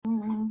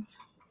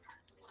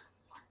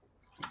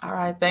All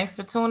right, thanks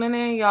for tuning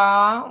in,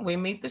 y'all. We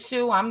meet the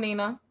shoe. I'm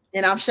Nina.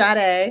 And I'm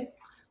Sade.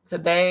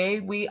 Today,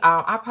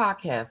 our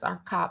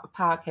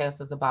podcast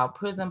is about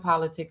prison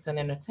politics and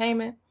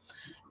entertainment.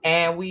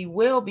 And we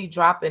will be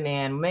dropping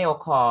in mail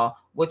call,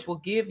 which will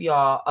give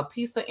y'all a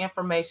piece of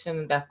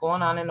information that's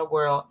going on in the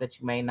world that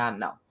you may not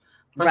know.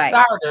 For Right.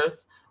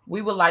 starters,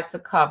 we would like to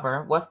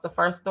cover what's the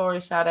first story,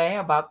 Sade,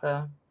 about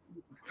the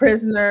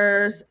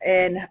Prisoners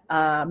in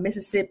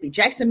Mississippi,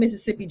 Jackson,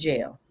 Mississippi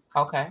jail.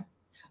 okay.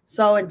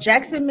 So in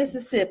Jackson,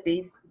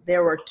 Mississippi,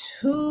 there were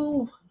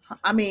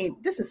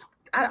this is,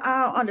 I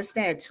don't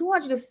understand,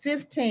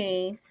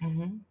 215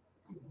 Mm-hmm.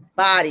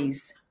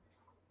 bodies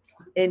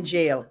in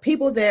jail.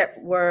 People that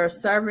were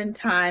serving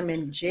time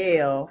in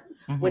jail,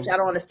 which Mm-hmm. I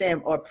don't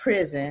understand, or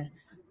prison,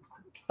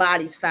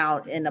 bodies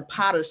found in the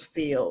potter's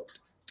field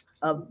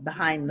of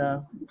behind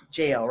the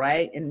jail,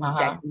 right? In Uh-huh.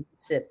 Jackson,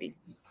 Mississippi.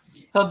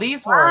 So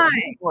these were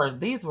Why?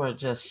 these were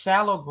just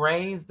shallow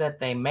graves that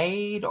they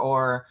made,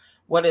 or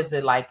what is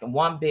it, like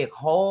one big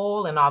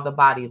hole and all the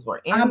bodies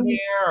were in I'm there,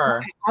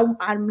 or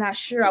I'm not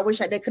sure. I wish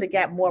they could have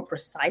got more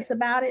precise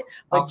about it.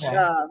 But okay.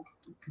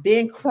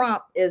 Ben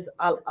Crump is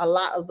a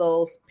lot of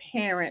those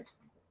parents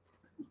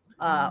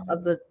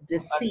of the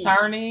deceased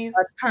Attorneys,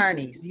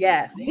 attorneys.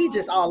 Yes, he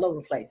just all over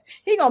the place.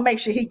 He gonna make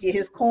sure he get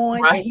his coins,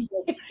 and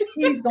right?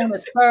 he's gonna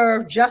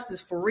serve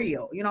justice for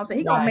real. You know what I'm saying?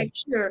 He gonna Right. make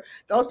sure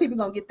those people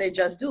gonna get their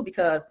just due.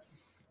 Because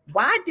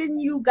why didn't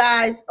you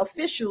guys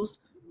officials,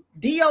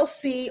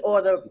 DOC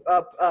or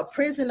the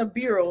prison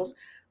bureaus,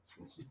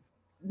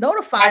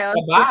 notify That's us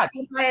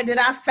the body. that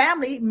our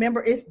family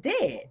member is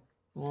dead?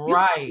 You're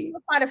supposed to Right.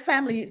 notify the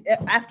family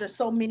after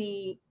so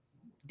many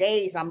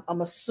days. I'm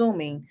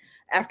assuming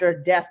after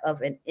death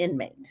of an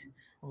inmate.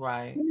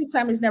 Right. These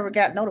families never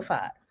got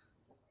notified.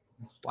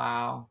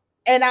 Wow.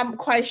 And I'm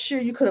quite sure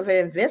you could have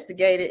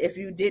investigated if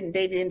you didn't.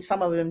 They didn't.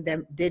 Some of them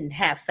didn't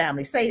have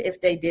family. Say if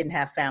they didn't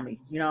have family,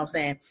 you know what I'm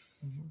saying?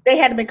 Mhm. They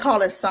had to be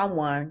calling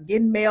someone,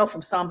 getting mail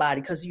from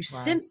somebody, because you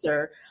Right.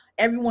 censor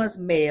everyone's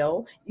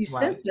mail. You Right.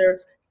 censor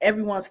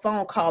everyone's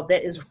phone call.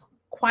 That is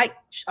quite.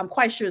 I'm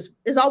quite sure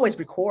it's always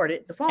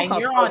recorded. The phone And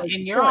calls you're on always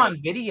and recorded.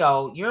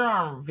 you're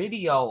on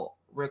video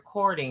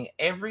recording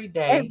every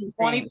day, Everything.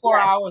 24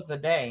 Yes. hours a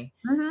day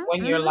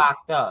when you're Hmm.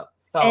 locked up.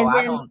 So And I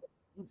then don't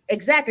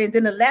exactly. And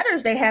then the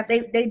letters they have,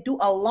 they do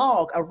a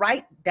log, a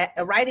write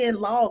in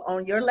log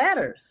on your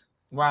letters.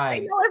 They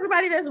right. know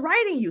everybody that's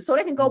writing you, so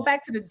they can go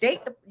back to the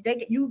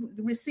date you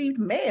received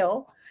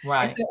mail and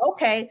Right. say,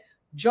 okay,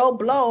 Joe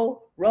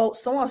Blow wrote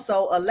so and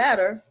so a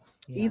letter.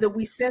 Yeah. Either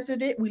we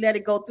censored it, we let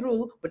it go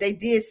through, but they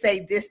did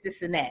say this,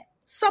 this, and that. Yep.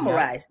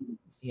 Summarize.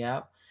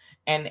 Yep.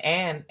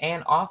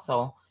 And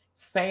also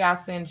say I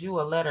send you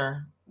a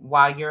letter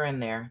while you're in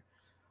there.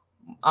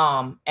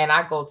 And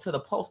I go to the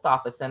post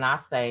office and I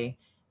say,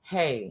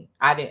 hey,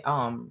 I didn't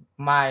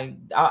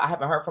I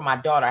haven't heard from my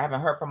daughter, I haven't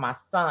heard from my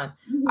son.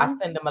 I Mm-hmm.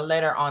 send them a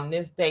letter on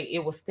this date.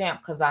 It was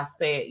stamped because I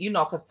said,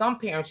 because some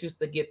parents used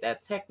to get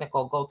that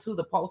technical, go to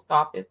the post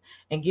office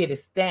and get it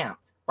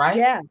stamped, right?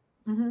 Yes.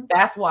 Mm-hmm.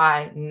 That's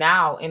why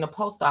now in the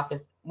post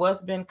office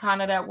was been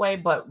kind of that way,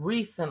 but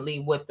recently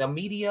with the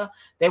media,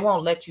 they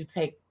won't let you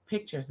take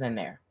pictures in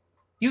there.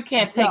 You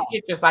can't No. take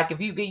pictures like if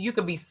you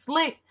could be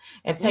slick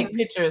and take Mm-hmm.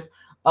 pictures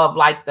of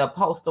like the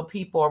postal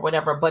people or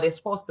whatever, but it's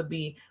supposed to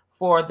be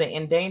for the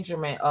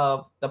endangerment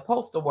of the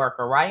postal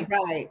worker, right?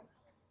 Right.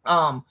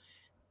 Um,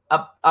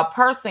 a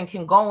person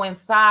can go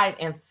inside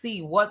and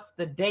see what's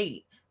the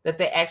date that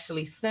they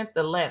actually sent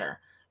the letter.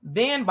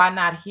 Then, by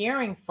not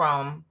hearing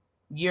from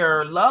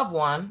your loved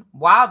one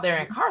while they're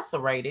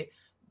incarcerated,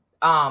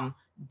 um,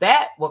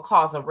 that will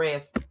cause a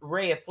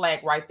red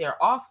flag right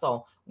there.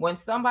 Also, when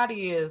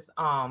somebody is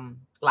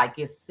like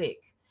is sick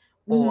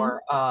Mm-hmm.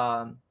 or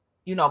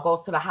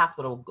goes to the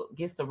hospital,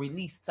 gets the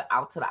release to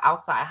out to the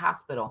outside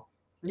hospital,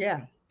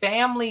 Yeah.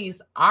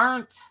 families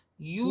aren't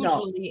No.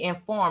 usually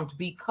informed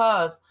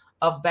because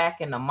of back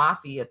in the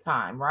mafia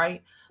time,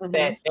 right? Mm-hmm.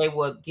 That they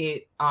would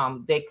get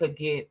they could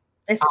get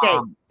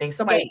Escape.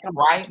 Somebody escape, come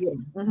right? get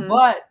them. Mm-hmm.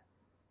 But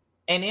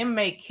an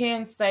inmate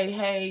can say,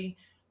 hey,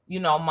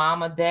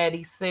 mama,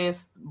 daddy,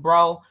 sis,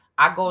 bro,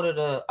 I go to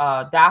the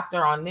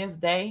doctor on this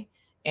day,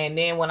 and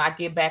then when I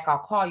get back, I'll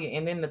call you.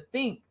 And then to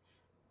think,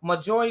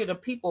 majority of the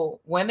people,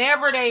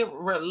 whenever they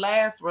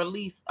last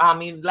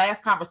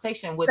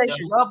conversation with their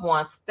Station. loved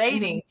ones, Mm-hmm.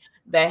 stating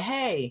that,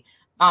 hey,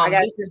 I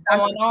got this this is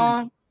doctor's going appointment.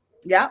 on,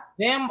 Yeah.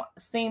 them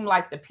seem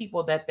like the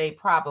people that they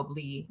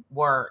probably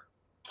were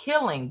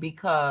killing,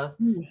 because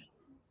Mm.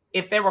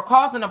 if they were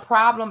causing a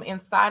problem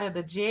inside of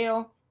the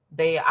jail,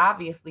 they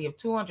obviously, if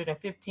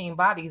 215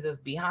 bodies is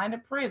behind a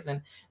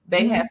prison,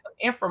 they Mm-hmm. had some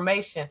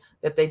information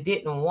that they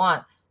didn't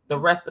want the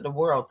rest of the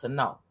world to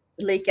know.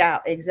 Leak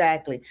out.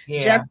 Exactly.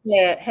 Jeff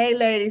Yeah. said, hey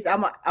ladies,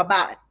 I'm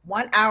about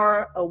 1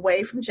 hour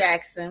away from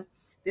Jackson.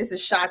 This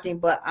is shocking,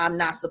 but I'm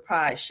not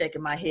surprised.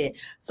 Shaking my head.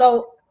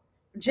 So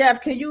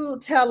Jeff, can you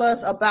tell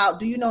us about,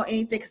 do you know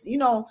anything? 'Cause,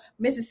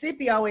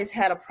 Mississippi always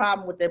had a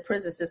problem with their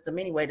prison system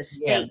anyway. The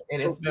Yeah. state, It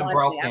for has been one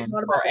thing. I don't broken know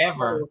about the forever.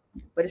 federal,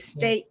 but the Yeah.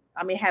 state,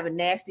 I mean, having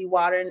nasty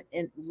water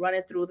and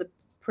running through the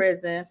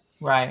prison.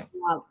 Right.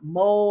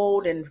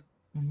 Mold and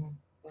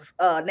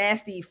Mm-hmm.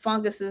 nasty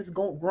funguses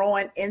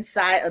growing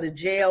inside of the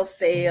jail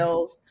Mm-hmm.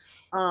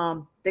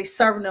 cells. They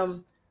serving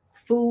them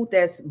food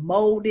that's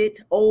molded,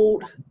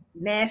 old,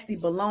 nasty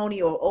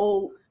bologna or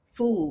old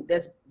food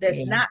that's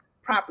Yeah. not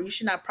proper. You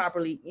should not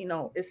properly,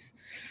 it's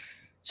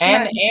should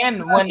And not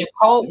eat.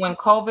 when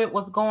COVID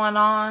was going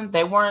on,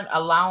 they weren't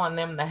allowing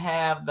them to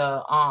have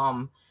the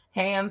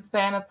hand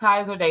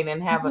sanitizer. They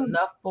didn't have Mhm.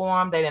 enough for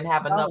them. They didn't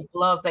have enough Oh,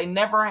 gloves. They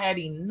never had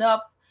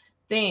enough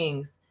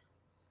things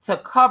to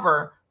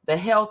cover the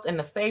health and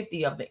the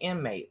safety of the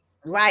inmates.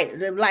 right.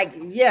 Like,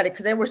 yeah,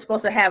 because they were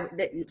supposed to have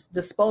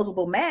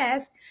disposable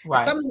masks, and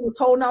Right. somebody was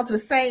holding on to the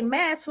same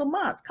mask for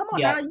months. Come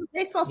on Yeah. now,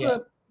 they supposed Yeah.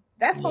 to.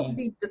 That's supposed Yeah. to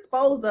be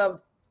disposed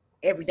of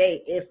every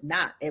day, if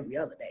not every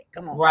other day.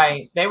 Come on now.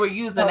 Right. They would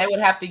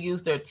have to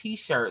use their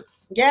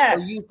t-shirts or Yes.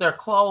 use their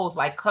clothes,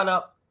 like cut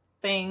up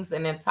things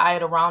and then tie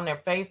it around their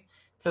face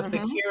to Mm-hmm.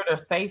 secure their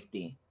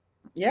safety.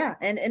 Yeah,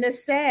 and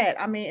it's sad.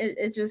 I mean,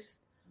 it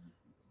just,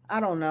 I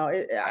don't know.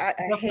 I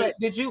hate.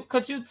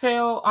 Could you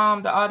tell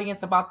the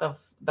audience about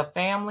the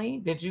family?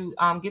 Did you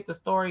get the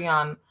story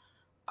on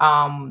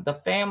the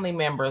family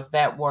members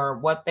that were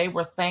what they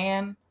were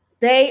saying?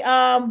 They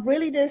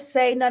really didn't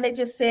say no. They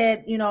just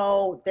said,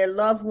 their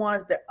loved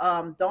ones.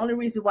 That the only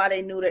reason why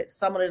they knew that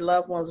some of their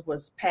loved ones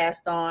was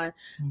passed on,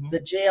 Mhm. the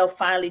jail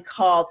finally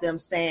called them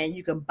saying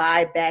you can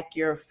buy back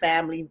your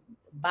family,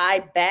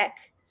 buy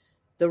back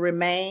the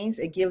remains,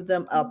 and give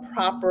them a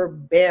proper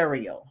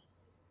burial.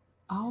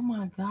 Oh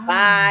my God.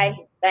 Buy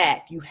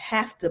back. You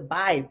have to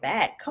buy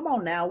back. Come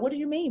on now. What do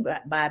you mean by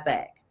buy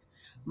back?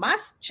 My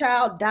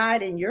child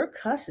died in your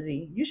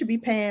custody. You should be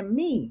paying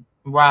me.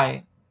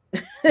 Right.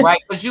 Right.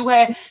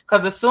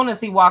 Because as soon as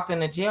he walked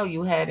into jail,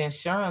 you had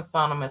insurance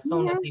on him as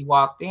soon as Mhm. he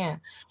walked in.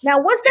 Now,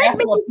 was that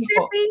That's what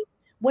people, Mississippi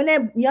when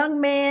that young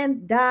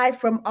man died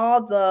from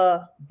all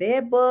the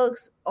bed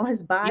bugs on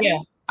his yeah,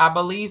 body? I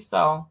believe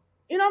so.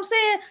 You know what I'm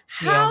saying?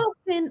 Yeah. How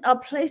can a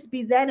place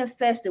be that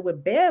infested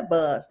with bed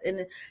bugs?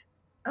 And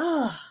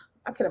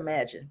I can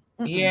imagine.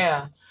 Mm-mm.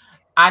 Yeah.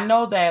 I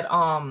know that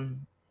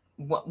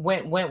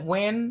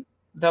when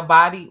the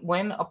body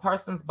when a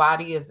person's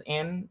body is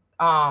in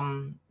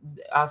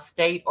a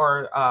state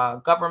or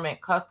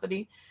government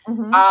custody,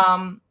 Mm-hmm.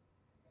 um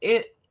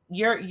it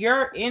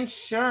your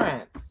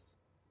insurance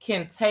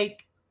can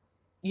take,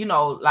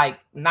 like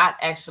not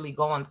actually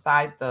go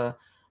inside the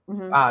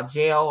Mm-hmm.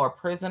 jail or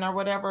prison or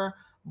whatever,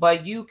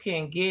 but you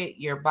can get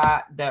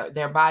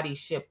their body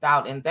shipped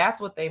out, and that's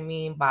what they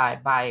mean by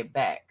buy it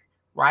back,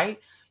 right?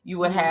 You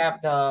would Mm-hmm.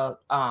 have the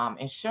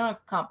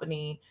insurance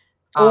company,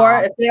 Or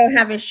um, if they don't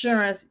have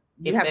insurance,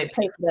 you if have to they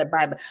pay for that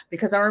Bible.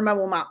 Because I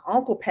remember when my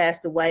uncle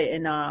passed away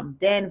in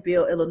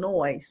Danville,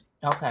 Illinois,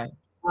 okay,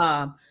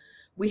 um,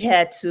 we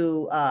had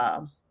to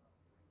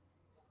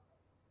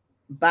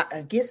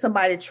get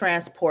somebody to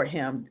transport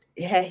him.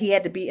 He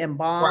had to be right,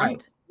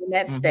 embalmed in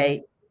that hmm,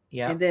 state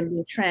yeah, and then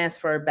be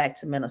transferred back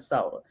to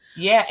Minnesota.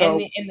 yeah, So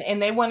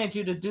and they wanted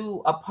you to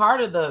do a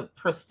part of the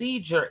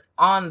procedure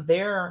on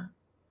their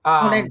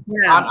on their on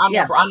grounds,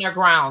 yeah, on their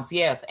grounds,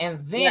 yes,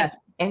 and then yes,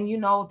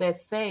 they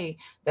say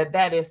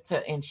that is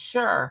to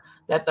ensure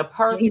that the he's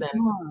person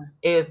gone.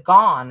 is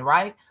gone,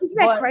 right? Isn't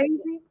that But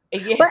crazy?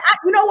 yeah, But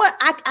you know what?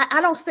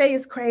 I don't say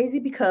it's crazy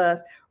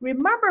because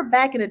remember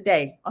back in the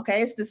day.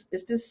 Okay, it's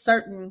this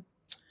certain,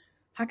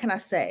 how can I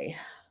say,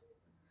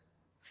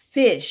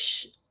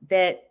 fish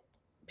that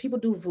people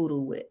do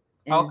voodoo with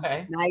in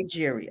okay,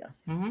 Nigeria.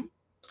 hmm,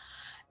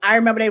 I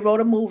remember they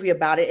wrote a movie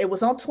about it. It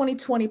was on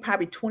 2020,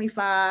 probably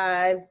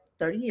 25,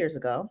 30 years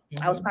ago.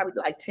 I was hmm, probably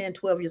like 10,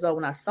 12 years old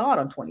when I saw it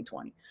on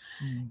 2020.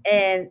 hmm,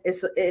 And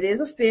it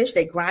is a fish.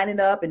 They grind it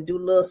up and do a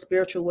little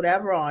spiritual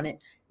whatever on it.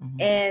 hmm.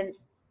 And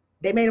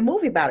they made a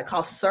movie about it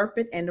called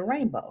Serpent and the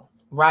Rainbow.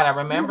 Right, I You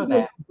remember that.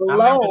 just I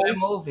remember that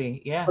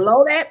movie. Yeah.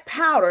 blow that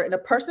powder in a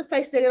person's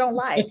face that they don't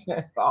like,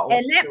 Oh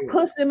and that shoot.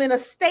 puts them in a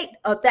state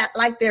of that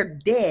like they're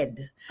dead.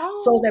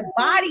 So their Oh.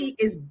 body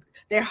is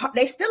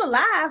they still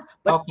alive,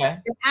 but Okay.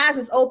 their eyes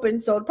is open.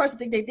 So the person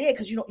think they dead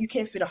because you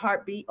can't feel the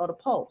heartbeat or the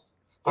pulse.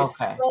 It's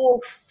Okay. so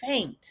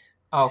faint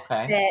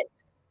Okay. that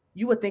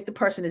you would think the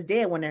person is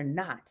dead when they're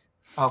not.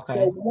 So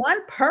Okay.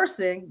 one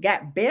person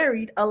got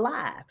buried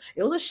alive.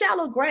 It was a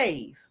shallow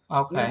grave.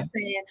 You know what Okay. I'm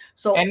saying?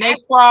 So And they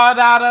crawled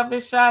out of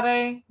it,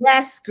 Sade?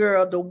 yes,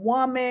 girl, the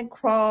woman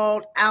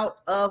crawled out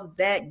of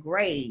that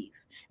grave,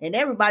 and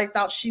everybody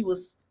thought she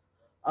was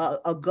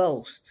a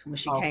ghost when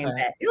she came Okay.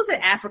 back. It was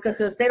in Africa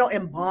because they don't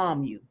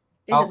embalm you;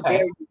 they just Okay.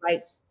 bury you.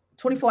 Like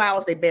 24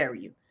 hours, they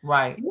bury you.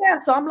 Right. Yeah,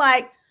 so I'm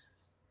like,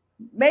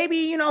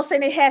 maybe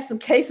saying they had some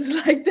cases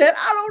like that.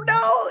 I don't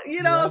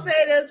know. Yeah.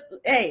 Saying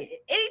hey,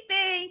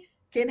 anything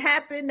can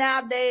happen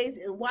nowadays.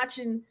 And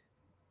watching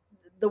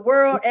the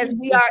world as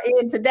we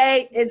are in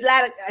today, it's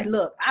like,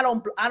 look, I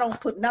don't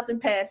put nothing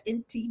past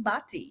NT.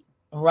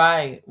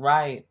 Right,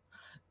 right.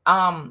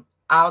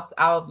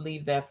 I'll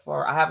leave that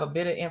for. I have a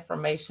bit of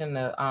information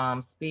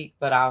to speak,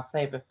 but I'll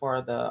save it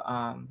for the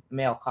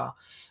mail call.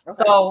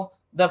 Okay. So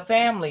the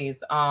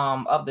families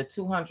of the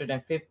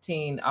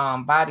 215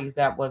 bodies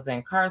that was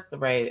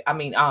incarcerated,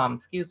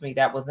 excuse me,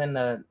 that was in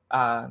the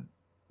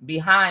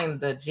behind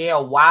the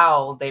jail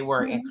while they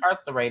were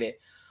incarcerated,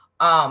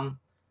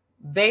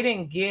 they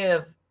didn't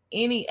give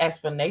any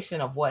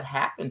explanation of what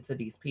happened to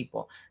these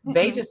people.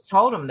 They just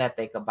told them that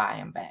they could buy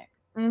them back.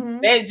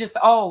 They just,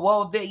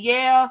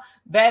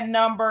 that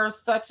number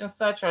such and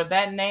such, or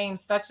that name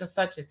such and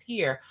such is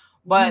here.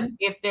 But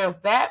if there's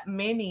that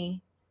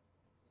many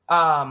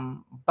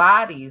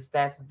bodies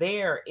that's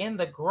there in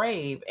the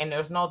grave and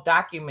there's no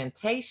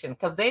documentation,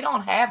 because they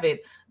don't have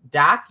it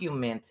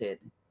documented,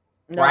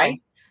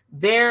 right?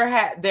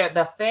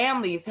 The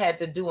families had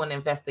to do an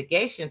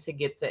investigation to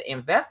get the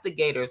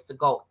investigators to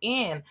go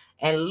in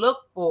and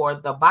look for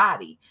the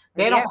body.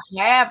 They don't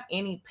have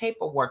any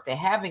paperwork. They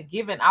haven't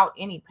given out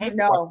any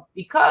paperwork,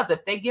 because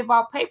if they give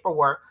out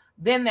paperwork,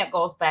 then that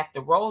goes back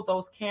to roll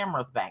those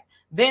cameras back.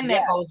 Then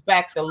that goes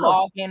back to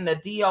log in the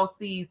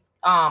DOC's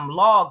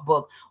log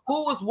book.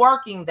 Who was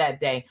working that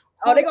day?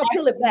 They're gonna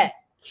peel it back.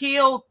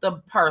 Killed the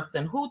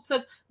person who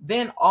took.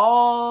 Then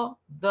all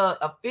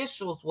the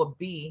officials would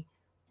be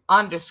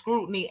under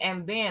scrutiny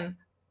and then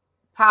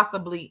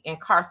possibly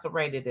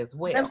incarcerated as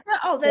well.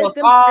 So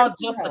it's all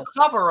just a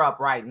cover up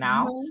right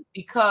now,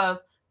 because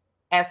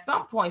at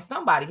some point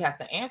somebody has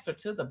to answer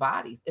to the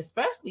bodies,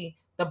 especially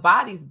the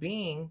bodies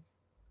being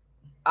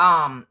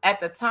at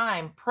the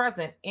time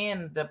present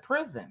in the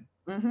prison,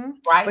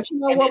 right? But you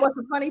know what was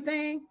the funny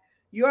thing?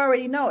 You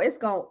already know it's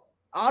going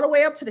all the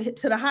way up to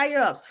the higher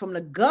ups, from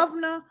the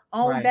governor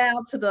on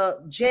down to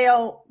the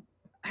jail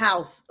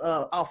house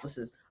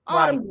officers. All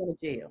of them going to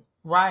jail.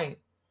 Right.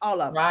 All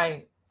of them.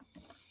 Right.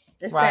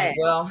 It's sad.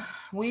 Well,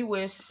 we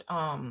wish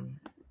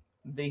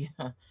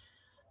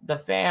the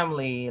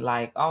family,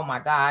 like, oh my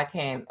God, I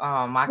can't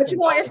but you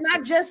know, it's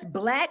not just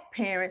Black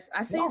parents.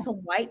 I seen some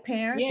white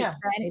parents,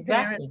 Hispanic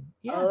parents,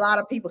 a lot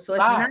of people. So it's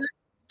not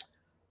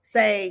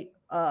say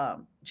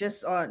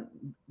just on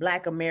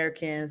Black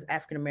Americans,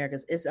 African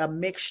Americans. It's a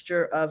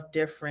mixture of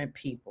different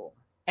people.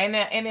 And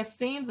it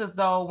seems as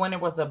though when it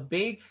was a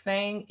big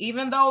thing,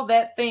 even though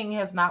that thing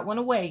has not went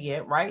away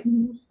yet, right?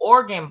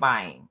 Organ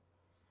buying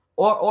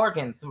or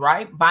organs,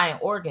 right? Buying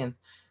organs.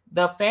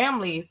 The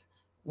families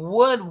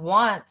would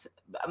want,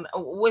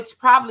 which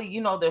probably,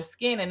 you know, their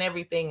skin and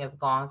everything is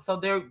gone. So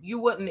you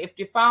wouldn't, if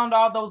you found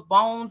all those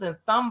bones in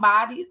some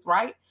bodies,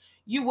 right?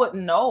 You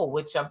wouldn't know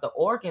which of the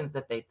organs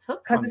that they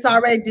took. Because it's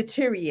already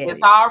deteriorated.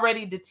 It's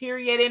already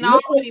deteriorated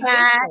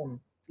and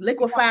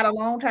liquefied a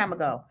long time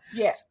ago.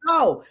 Yes.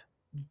 So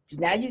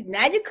now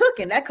you're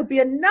cooking. That could be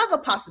another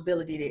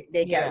possibility that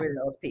they got rid of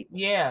those people.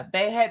 Yeah,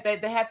 they had to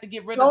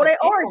get rid of their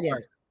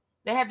organs.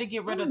 They had to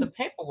get rid of the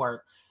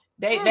paperwork.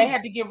 They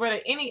had to get rid of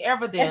any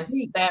evidence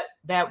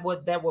that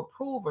would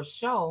prove or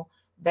show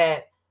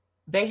that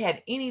they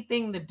had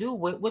anything to do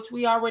with, which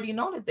we already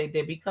know that they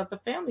did, because the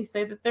family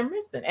say that they're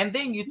missing. And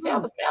then you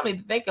tell the family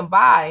that they can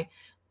buy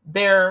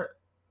their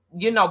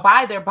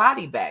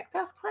body back.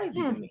 That's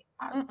crazy to me.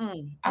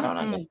 I don't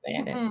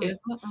understand it.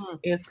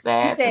 It's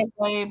sad to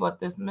say, but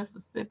this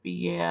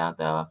Mississippi,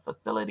 the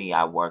facility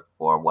I worked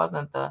for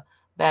wasn't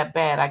that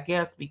bad, I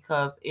guess,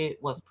 because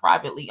it was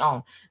privately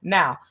owned.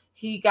 Now,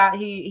 he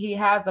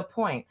has a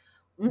point.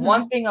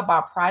 One thing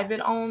about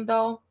private owned,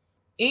 though,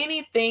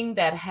 anything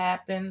that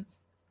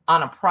happens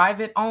on a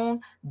private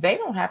owned, they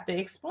don't have to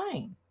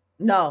explain.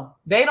 No,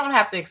 they don't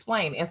have to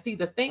explain. And see,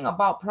 the thing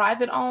about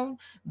private owned,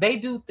 they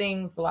do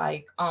things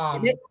like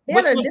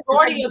which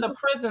majority of the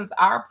prisons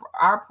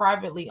are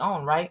privately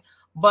owned, right?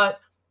 But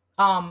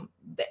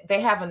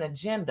they have an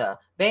agenda.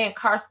 They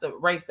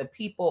incarcerate the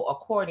people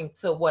according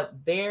to what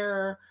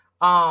their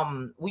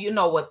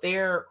what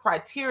their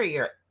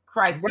criteria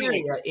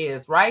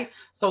is, right?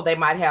 So they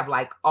might have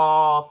like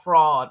all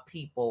fraud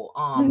people,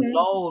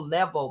 low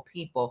level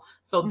people,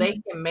 so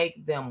they can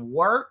make them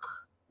work,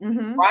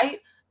 right?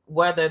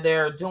 Whether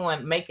they're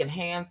making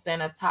hand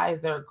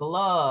sanitizer,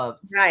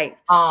 gloves, right?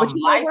 But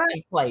you know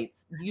license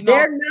plates.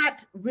 They're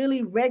not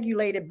really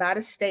regulated by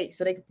the state,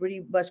 so they can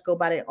pretty much go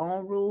by their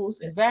own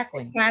rules.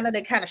 Exactly.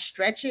 They kind of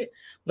stretch it,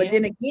 but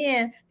then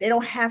again, they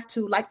don't have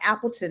to. Like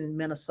Appleton,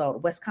 Minnesota,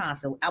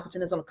 Wisconsin.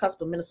 Appleton is on the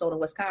cusp of Minnesota,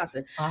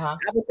 Wisconsin.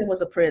 Appleton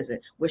was a prison,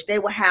 which they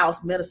would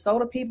house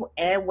Minnesota people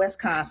and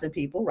Wisconsin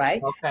people,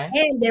 right? Okay.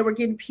 And they were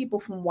getting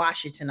people from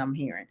Washington, I'm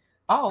hearing.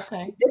 Oh,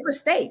 okay. Different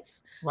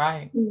states,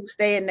 right, who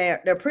stay in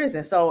their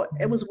prison. So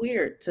it was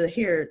weird to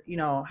hear,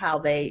 how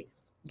they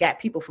got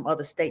people from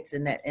other states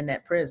in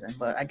that prison.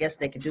 But I guess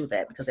they could do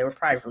that because they were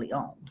privately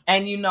owned.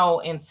 And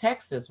in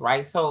Texas,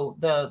 right? So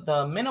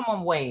the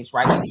minimum wage,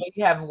 right?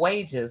 You have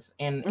wages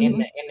in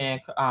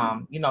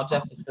the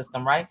justice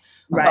system, right?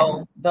 Right.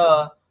 So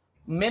the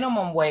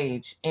minimum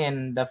wage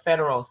in the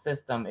federal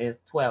system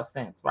is 12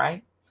 cents,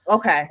 right?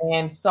 Okay.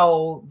 And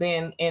so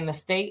then in the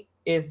state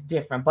is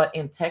different, but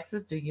in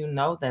Texas, do you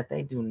know that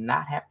they do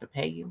not have to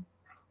pay you?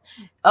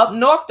 Up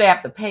north, they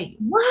have to pay you.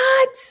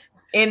 What?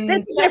 In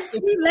they Texas,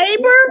 free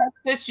labor?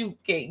 Texas,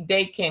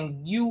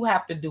 you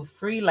have to do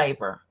free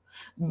labor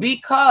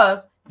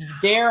because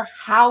they're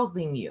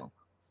housing you.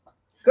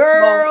 So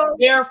Girl.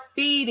 they're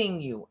feeding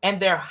you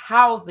and they're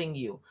housing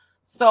you.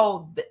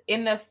 So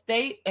in the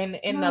state and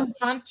in the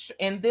country,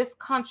 in this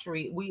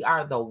country, we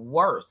are the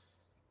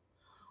worst.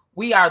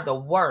 We are the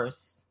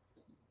worst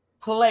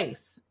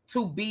place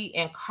to be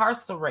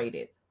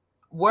incarcerated.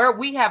 Where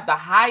we have the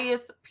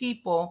highest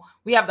people,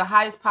 we have the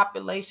highest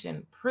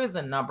population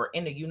prison number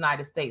in the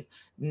United States.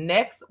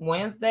 Next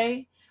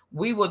Wednesday,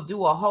 we will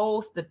do a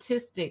whole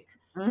statistic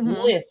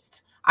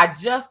list. I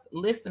just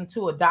listened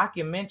to a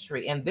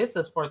documentary, and this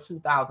is for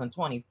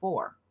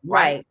 2024,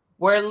 right?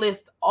 Where it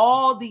lists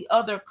all the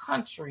other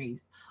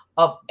countries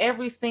of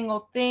every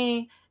single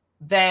thing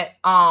that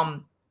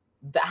how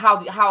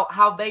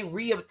they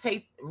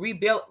rehabilitate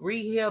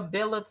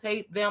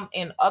them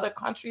in other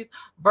countries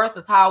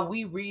versus how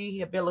we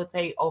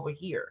rehabilitate over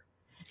here.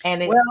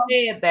 And it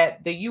said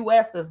that the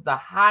US is the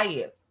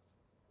highest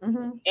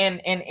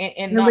in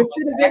recidivism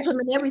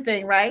and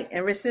everything, right?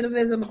 And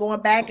recidivism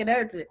going back and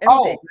everything.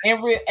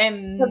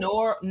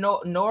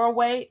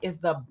 Norway is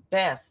the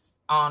best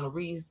on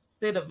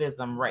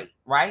recidivism rate,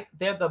 right?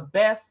 They're the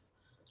best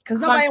because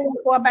nobody wants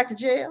to go back to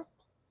jail.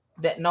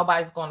 That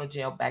nobody's going to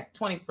jail back.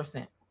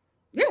 20%.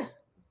 Yeah.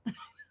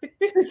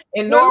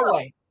 In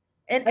Norway.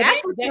 In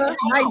Africa,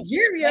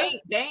 Nigeria.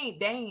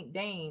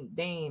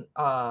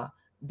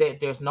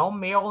 There's no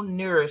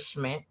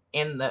malnourishment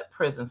in the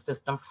prison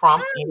system from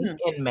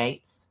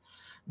inmates.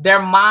 Their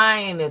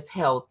mind is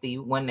healthy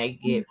when they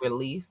get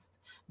released.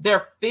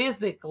 They're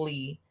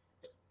physically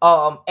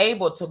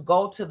able to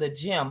go to the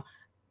gym.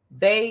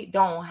 They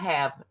don't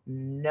have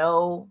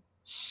no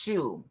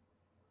shoe.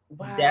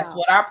 Wow. That's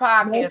what our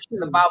podcast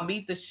is about.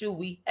 Meet the shoe.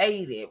 We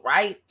hate it,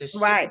 right? The shoe.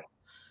 Right.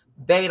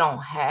 They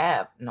don't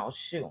have no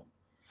shoe.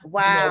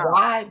 Wow. You know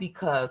why?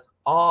 Because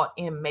all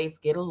inmates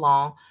get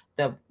along.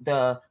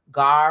 The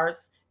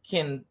guards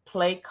can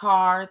play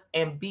cards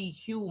and be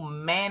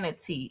humane with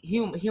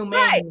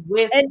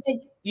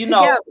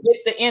with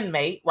the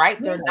inmate, right?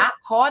 They're not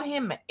called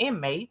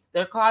inmates.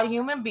 They're called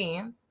human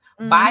beings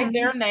by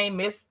their name,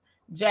 Miss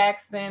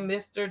Jackson,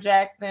 Mr.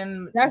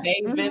 Jackson,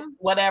 Davis,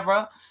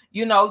 whatever.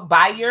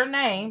 By your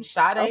name,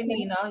 Sade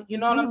Nina. You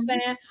know what I'm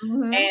saying?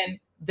 And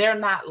they're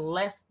not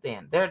less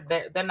than. They're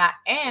not,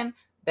 and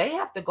they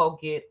have to go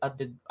get a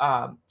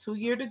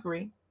 2-year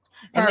degree,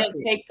 and then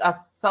take a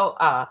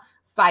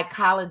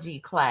psychology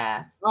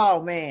class.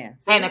 Oh man,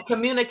 and a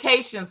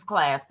communications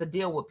class to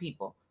deal with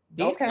people.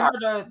 This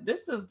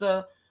is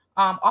the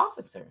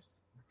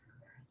officers.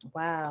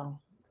 Wow.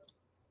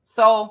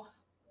 So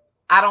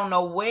I don't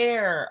know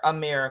where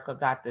America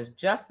got this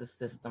justice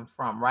system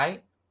from,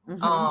 right?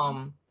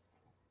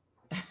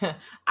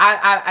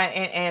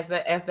 As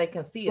they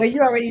can see, well,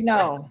 you already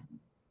know.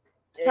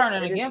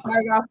 Turning against.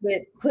 Started off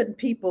with putting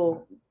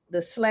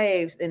the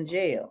slaves in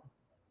jail.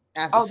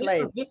 After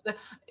slavery.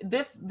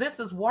 This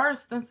is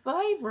worse than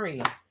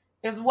slavery.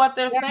 Is what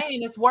they're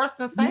saying. It's worse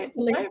than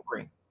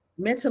slavery.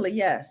 Mentally,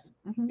 yes.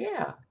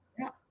 Yeah.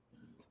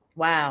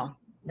 Wow,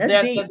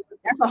 that's deep.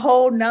 That's a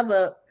whole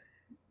nother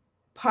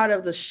part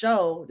of the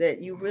show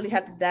that you really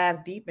have to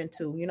dive deep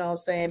into. You know what I'm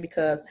saying?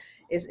 Because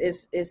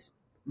it's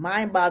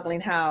mind-boggling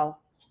how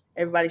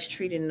everybody's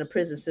treated in the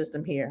prison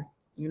system here.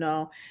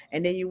 And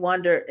then you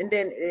wonder, and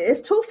then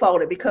it's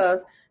twofold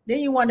because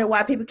then you wonder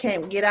why people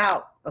can't get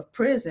out of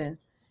prison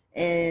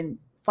and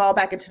fall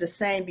back into the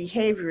same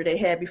behavior they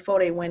had before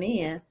they went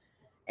in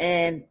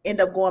and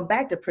end up going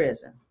back to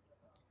prison.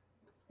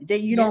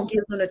 Then you don't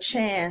give them a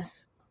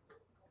chance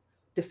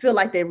to feel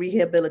like they're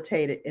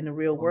rehabilitated in the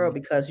real world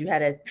because you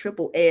had a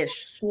triple-edged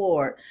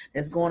sword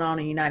that's going on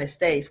in the United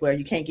States where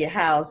you can't get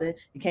housing,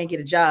 you can't get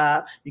a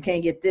job, you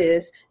can't get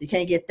this, you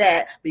can't get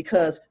that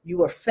because you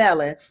were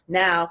felon.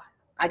 Now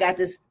I got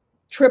this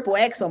triple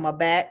X on my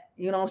back.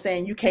 You know what I'm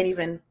saying? You can't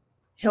even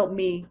help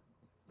me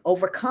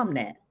overcome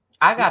that.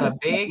 I got to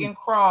beg and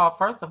crawl.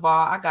 First of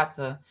all,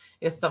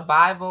 it's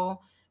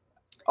survival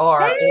or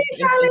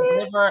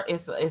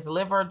it's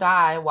live or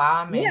die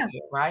while I'm in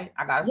here, right?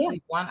 I got to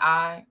sleep one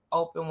eye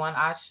open, one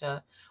eye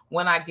shut.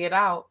 When I get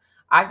out,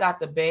 I got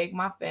to beg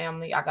my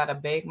family. I got to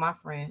beg my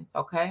friends,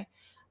 okay?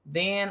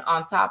 Then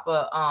on top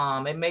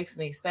of it makes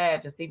me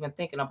sad just even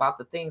thinking about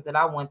the things that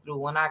I went through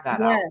when I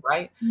got out,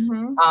 right?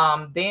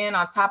 Then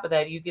on top of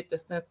that, you get the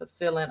sense of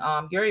feeling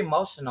you're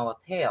emotional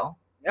as hell.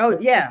 Oh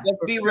yeah, let's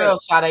be real,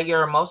 Sade.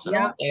 You're emotional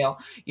as hell.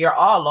 You're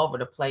all over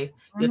the place.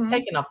 You're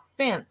taking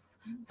offense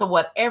to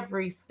what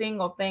every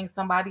single thing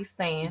somebody's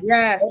saying.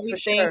 Yes,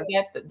 everything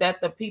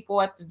that the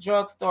people at the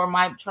drugstore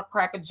might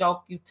crack a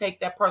joke. You take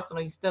that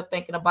personal. You're still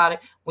thinking about it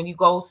when you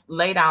go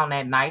lay down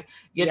that night.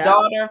 Your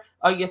daughter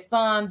or your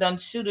son done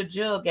shoot a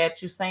jug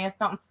at you, saying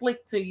something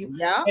slick to you,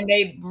 and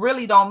they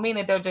really don't mean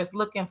it. They're just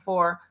looking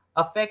for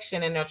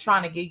affection and they're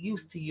trying to get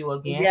used to you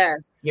again.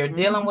 Yes, you're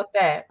dealing with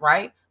that,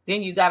 right?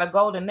 Then you got to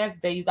go the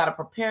next day. You got to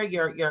prepare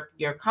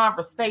your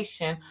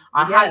conversation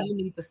on how you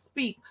need to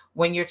speak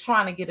when you're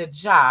trying to get a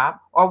job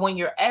or when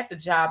you're at the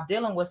job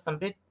dealing with some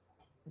bitch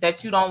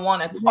that you don't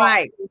want to talk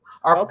to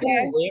or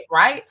fool with,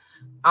 right?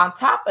 On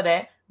top of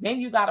that,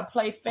 then you got to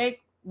play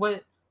fake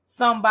with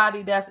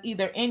somebody that's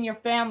either in your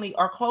family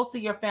or close to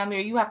your family,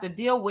 or you have to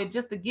deal with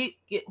just to get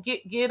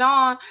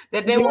on,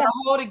 that they want to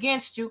hold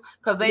against you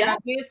because they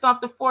did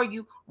something for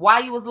you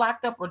while you was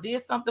locked up, or did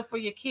something for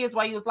your kids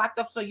while you was locked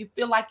up, so you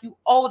feel like you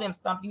owe them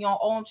something. You don't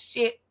owe them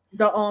shit.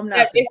 Don't owe them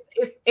nothing.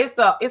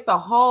 It's a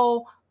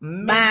whole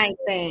mind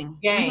thing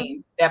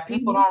game that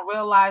people don't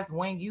realize.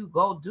 When you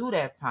go do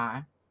that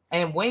time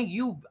and when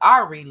you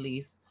are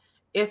released,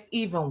 it's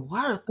even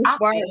worse. It's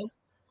worse.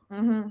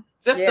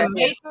 Just to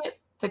make it,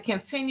 to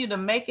continue to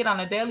make it on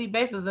a daily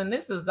basis, and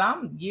this is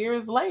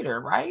years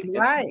later, right?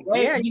 Right.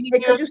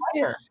 Because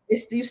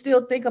you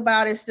still think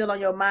about it, still on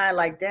your mind,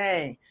 like,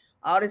 dang,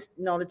 all this,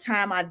 the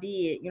time I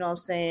did, you know what I'm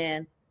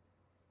saying?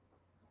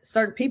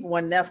 Certain people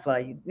weren't there for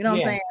you, you know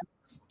what I'm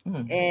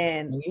saying?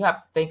 And you have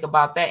to think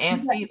about that and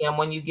see them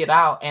when you get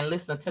out and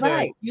listen to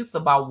their excuse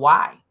about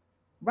why.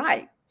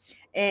 Right.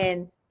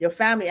 And your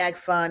family act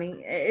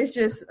funny. It's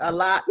just a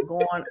lot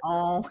going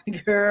on,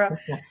 girl.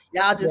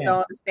 Y'all just don't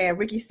understand.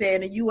 Ricky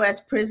said the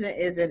U.S. prison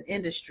is an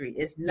industry.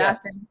 It's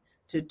nothing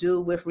to do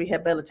with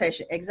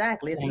rehabilitation.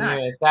 Exactly. It's not.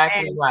 You're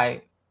exactly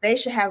right. They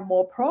should have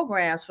more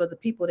programs for the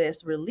people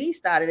that's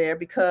released out of there,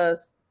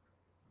 because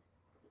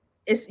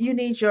you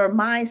need your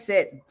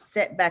mindset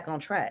set back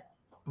on track.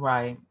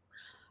 Right.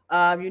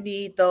 You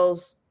need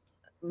those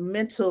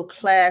mental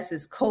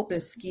classes,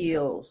 coping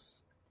skills.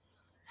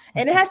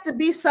 And it has to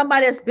be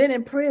somebody that's been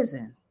in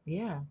prison.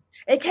 Yeah.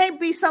 It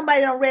can't be somebody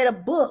that read a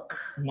book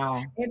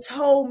and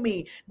told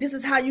me this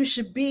is how you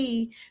should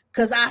be,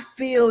 because I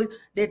feel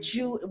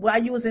that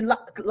while you was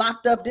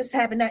locked up, this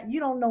happened, that. You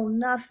don't know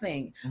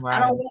nothing. Right. I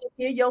don't want to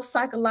hear your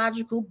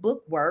psychological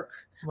book work.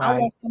 Right. I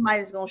want somebody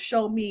that's going to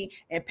show me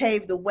and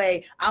pave the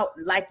way out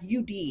like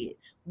you did.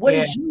 What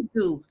did you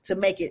do to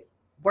make it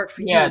work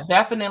for you? Yeah,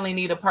 definitely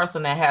need a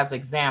person that has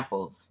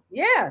examples.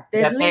 Yeah.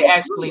 That they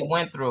actually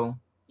went through.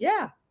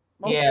 Yeah.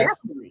 Most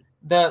definitely.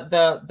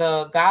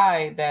 The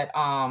guy that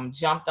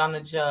jumped on the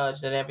judge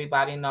that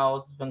everybody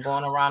knows has been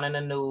going around in the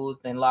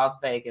news in Las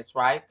Vegas,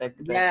 right? The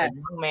young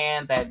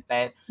man that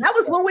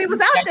was when we was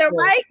out there,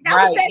 right?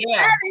 That was that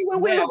Saturday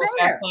when we was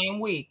there. That same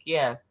week,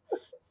 yes.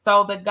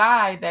 So the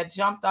guy that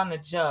jumped on the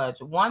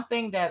judge, one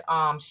thing that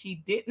she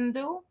didn't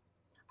do,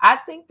 I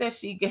think that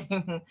she gave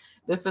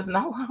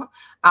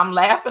I'm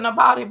laughing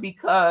about it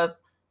because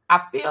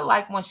I feel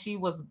like when she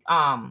was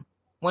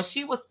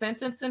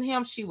sentencing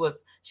him, she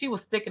was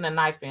sticking a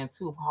knife in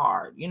too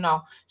hard.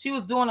 She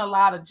was doing a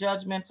lot of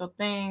judgmental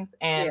things,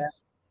 and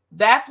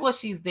that's what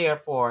she's there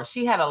for.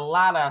 She had a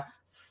lot of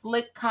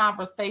slick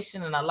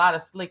conversation and a lot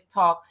of slick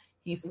talk.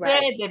 He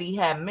said that he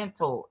had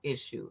mental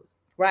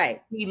issues.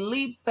 Right. He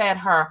leaps at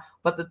her.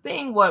 But the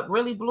thing, what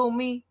really blew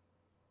me,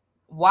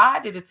 why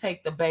did it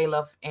take the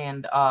bailiff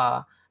and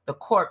the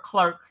court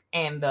clerk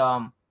and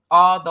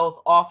all those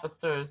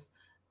officers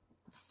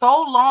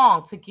so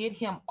long to get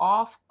him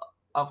off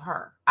of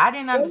her? I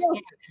didn't understand.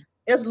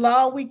 It's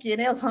long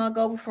weekend. It was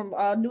hungover from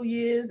New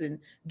Year's and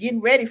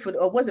getting ready for,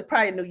 or was it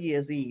probably New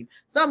Year's Eve?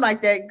 Something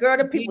like that. Girl,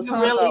 the people was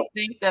hungover.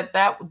 Do you really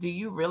think do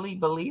you really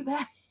believe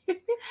that?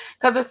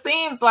 Because it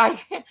seems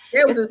like it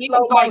was a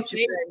slow motion.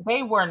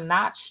 They were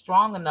not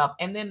strong enough.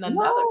 And then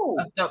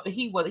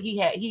he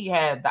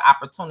had the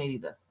opportunity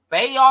to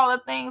say all the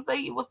things that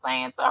he was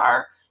saying to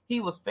her. He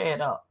was fed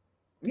up.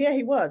 Yeah,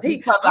 he was.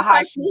 Because of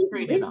how she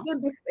treated him.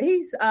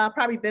 He's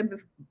probably been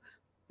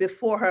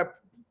before her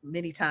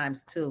many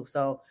times too.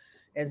 So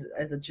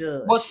as a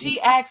judge. Well, she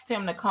asked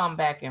him to come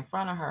back in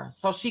front of her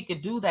so she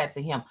could do that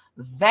to him.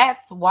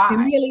 That's why.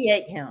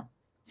 Humiliate him.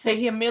 To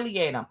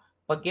humiliate him.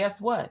 But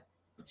guess what?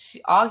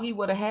 All he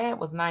would have had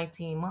was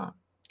 19 months.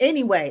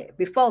 Anyway,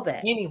 before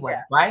that. Anyway,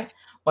 right?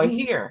 But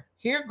here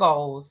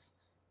goes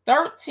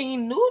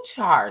 13 new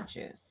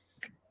charges.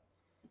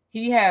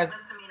 He has.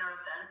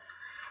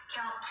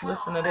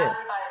 Listen to this.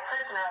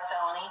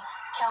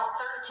 Count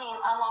 13,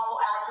 unlawful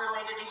act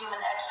related to human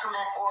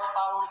excrement or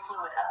bodily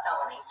fluid, a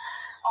felony.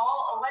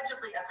 All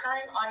allegedly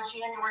occurring on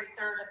January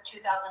 3rd of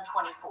 2024.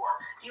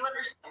 Do you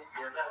understand?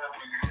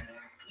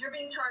 You're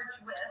being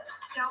charged with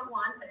count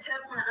 1,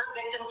 attempt murder,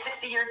 victim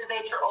 60 years of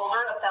age or older,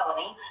 a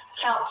felony.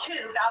 Count 2,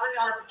 battery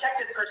on a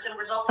protected person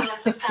resulting in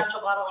substantial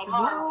bodily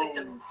harm,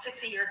 victim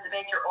 60 years of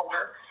age or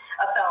older,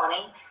 a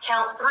felony.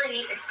 Count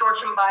 3,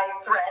 extortion by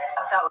threat,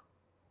 a felony.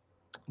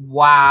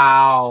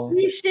 Wow.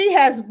 She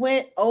has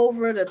went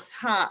over the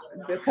top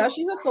because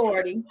she's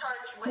authority.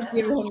 She's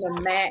giving him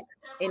the max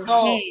in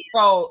hand.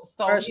 So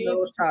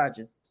those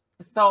charges.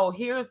 So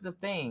here's the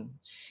thing.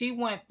 She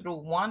went through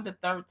 1 to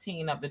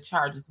 13 of the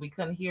charges. We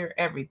couldn't hear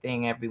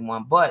everything,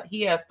 everyone, but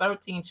he has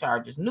 13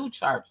 charges, new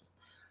charges.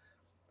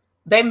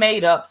 They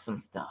made up some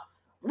stuff.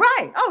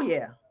 Right. Oh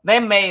yeah. They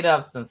made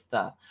up some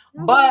stuff.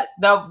 Mm-hmm. But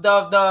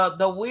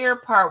the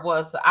weird part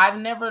was I've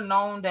never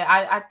known that.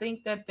 I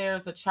think that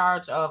there's a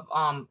charge of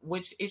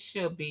which it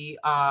should be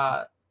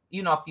if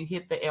you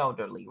hit the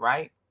elderly,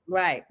 right?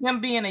 Right. Him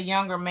being a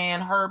younger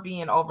man, her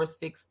being over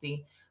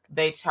 60,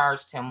 they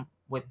charged him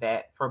with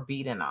that for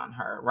beating on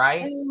her,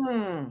 right?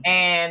 Mm.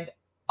 And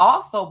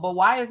also, but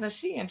why isn't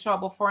she in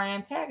trouble for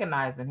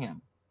antagonizing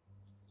him?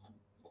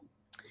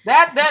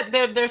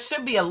 there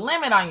should be a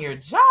limit on your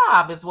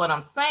job, is what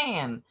I'm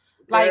saying.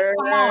 Like, Girl,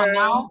 come on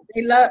now.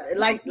 they love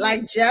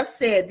like Jeff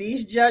said,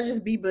 these judges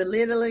be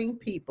belittling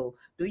people.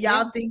 Do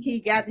y'all think he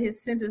got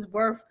his sentence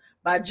worth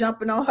by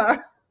jumping on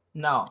her?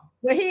 No.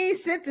 Well, he ain't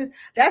sentenced.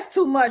 That's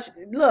too much.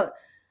 Look,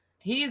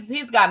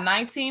 he's got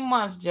 19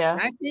 months, Jeff.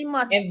 19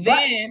 months, and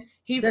then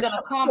he's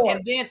gonna come,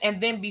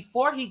 and then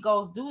before he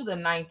goes do the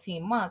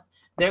 19 months,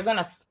 they're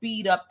gonna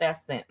speed up that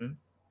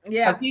sentence.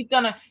 Yeah,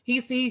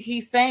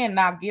 he's saying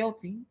not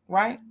guilty,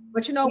 right?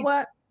 But you know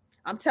what?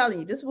 I'm telling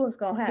you, this is what's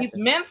gonna happen. He's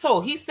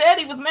mental. He said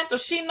he was mental.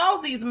 She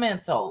knows he's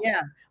mental.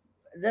 Yeah,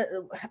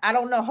 I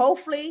don't know.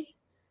 Hopefully,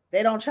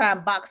 they don't try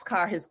and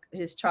boxcar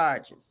his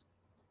charges.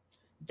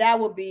 That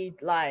would be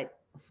like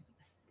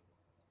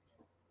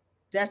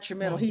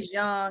detrimental. He's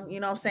young, you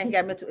know what I'm saying? He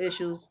got mental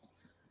issues.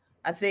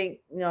 I think,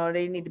 you know,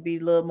 they need to be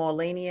a little more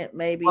lenient,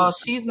 maybe. Well,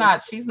 she's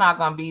not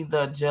going to be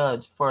the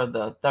judge for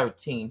the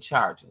 13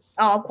 charges.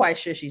 Oh, I'm quite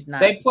sure she's not.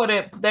 They put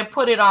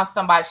it on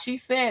somebody. She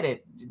said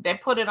it. They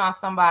put it on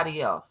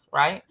somebody else,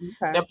 right?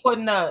 Okay. They're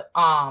putting the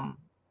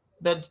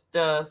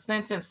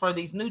sentence for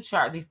these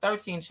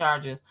 13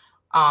 charges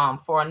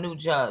for a new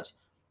judge,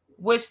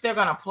 which they're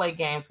going to play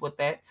games with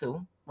that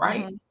too,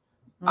 right?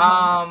 Mm-hmm.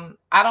 Mm-hmm.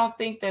 I don't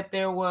think that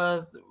there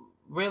was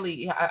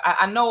really,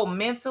 I know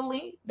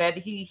mentally that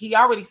he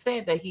already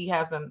said that he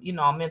has a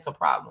mental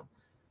problem.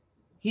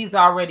 He's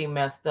already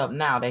messed up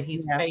now that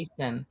he's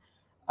facing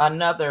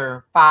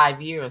another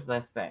 5 years,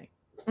 let's say.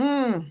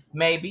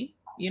 Maybe,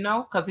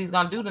 because he's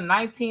gonna do the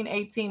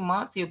 18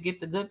 months. He'll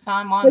get the good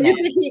time on. Well,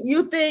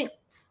 you think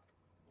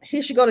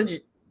he should go to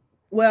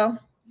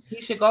he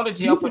should go to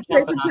jail for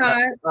jumping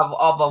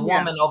of a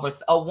woman over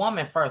a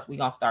woman first. We're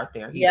gonna start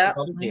there. He should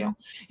go to jail.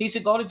 He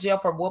should go to jail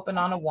for whooping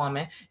on a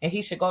woman, and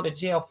he should go to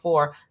jail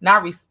for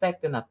not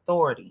respecting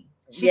authority.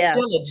 She's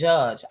still a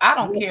judge. I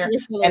don't care.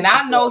 And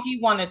I know he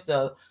wanted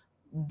to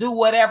do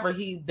whatever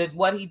he did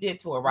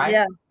to her, right?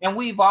 Yeah. And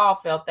we've all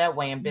felt that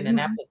way and been in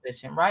that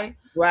position, right?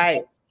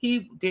 Right.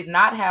 He did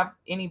not have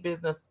any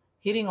business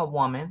hitting a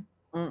woman,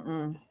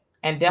 and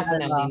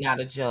definitely not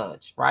a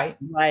judge, right?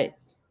 Right.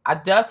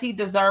 Does he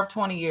deserve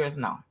 20 years?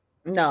 No,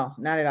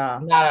 not at all.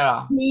 Not at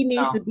all. He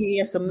needs to be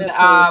in some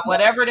mental.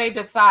 Whatever they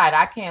decide,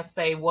 I can't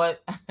say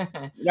what.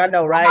 I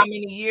know, right? How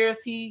many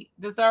years he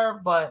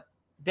deserved, but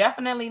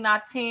definitely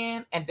not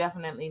 10, and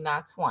definitely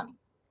not 20.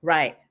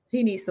 Right.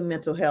 He needs some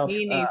mental health.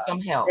 He needs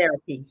some help.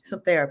 Some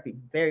therapy,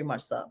 very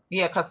much so.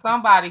 Yeah, because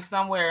somebody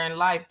somewhere in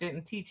life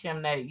didn't teach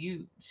him that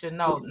you should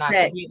know not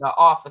to be the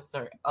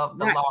officer of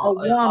the law, a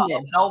woman,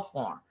 of no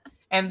form,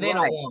 and then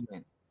a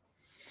woman.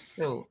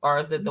 Too. Or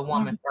is it the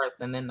woman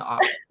first and then the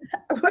officer?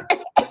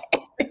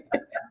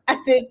 I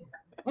think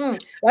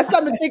that's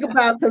something to think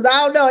about, because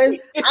I don't know.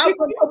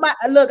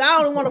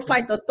 I don't want to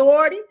fight the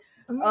authority.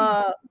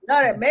 Not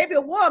that maybe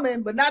a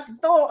woman, but not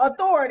the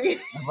authority.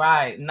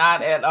 Right,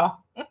 not at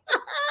all.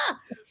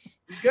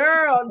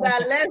 Girl, now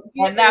let's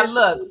get. And now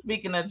look,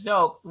 speaking of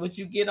jokes, would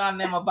you get on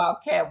them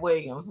about Cat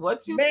Williams?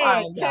 What you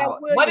find out?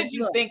 What did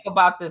you think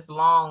about this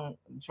long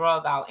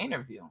drug out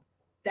interview?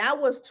 That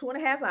was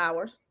 2.5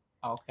 hours.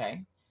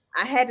 Okay.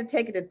 I had to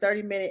take it in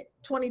 30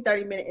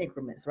 minute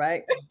increments,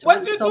 right?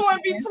 What you doing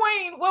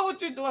between? What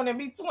would you doing in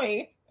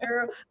between?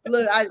 Girl,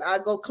 look, I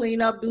go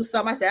clean up, do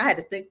something. I said I had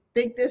to think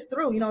this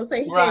through. You know what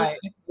I'm saying? He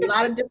gave a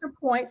lot of different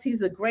points.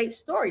 He's a great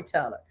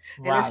storyteller.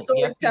 And his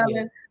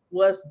storytelling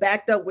was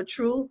backed up with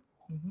truth,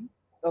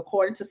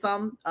 according to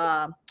some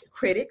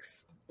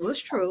critics. It was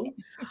true.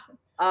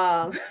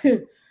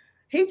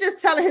 He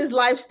just telling his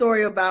life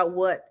story about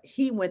what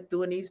he went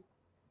through in these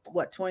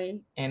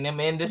 20 and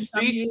them in the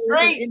streets.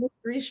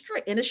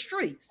 In the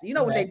streets. You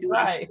know what they do.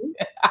 Right.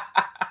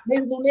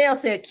 Ms. Lunell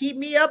said, "Keep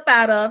me up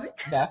out of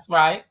it." That's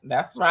right.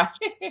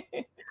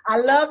 I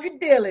love you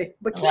dearly,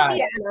 but keep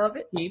me out of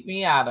it. Keep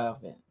me out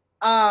of it.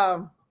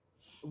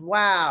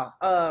 Wow.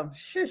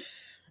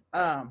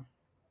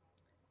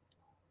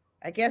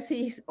 I guess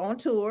he's on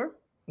tour.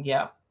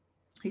 Yep.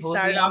 He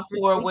started on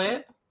tour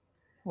with.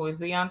 Who is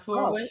he on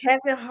tour with?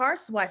 Kevin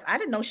Hart's wife. I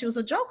didn't know she was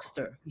a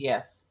jokester.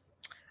 Yes.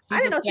 I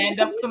didn't know she was a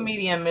stand-up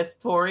comedian, Miss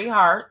Tori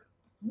Hart.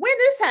 When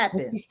this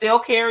happened? She still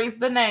carries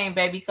the name,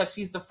 baby, because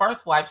she's the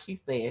first wife, she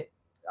said.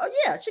 Oh,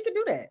 yeah, she can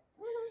do that.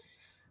 Mm-hmm.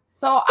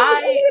 So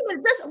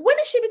when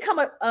did she become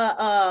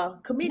a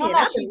comedian?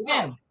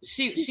 No,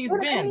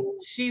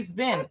 she's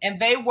been. And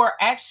they were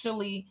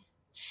actually,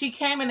 she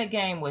came in a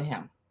game with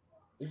him.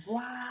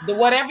 Wow.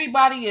 What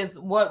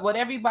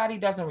everybody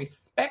doesn't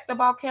respect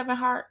about Kevin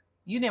Hart,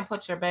 you didn't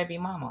put your baby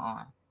mama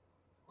on.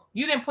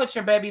 You didn't put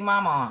your baby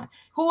mama on.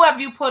 Who have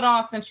you put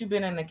on since you've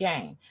been in the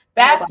game?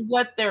 That's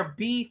what their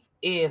beef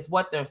is,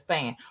 what they're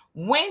saying.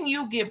 When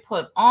you get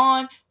put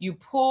on, you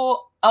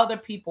pull other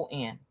people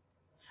in.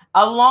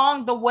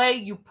 Along the way,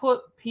 you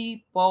put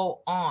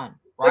people on.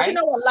 Right? But you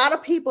know, a lot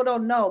of people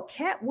don't know.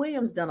 Cat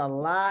Williams done a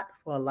lot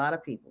for a lot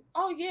of people.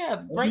 Oh, yeah.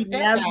 Break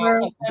that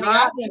down.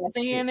 I've been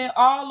seeing it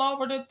all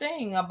over the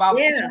thing about.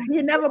 Yeah,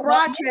 he never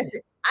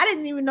broadcasted. I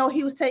didn't even know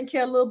he was taking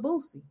care of Lil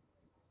Boosie.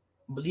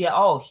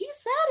 Yeah, he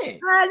said it.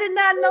 I did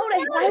not know that.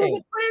 He was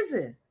in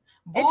prison.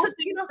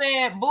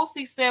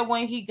 Boosie said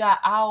when he got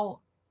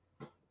out,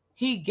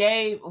 he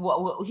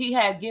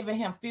had given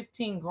him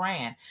 15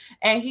 grand,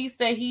 and he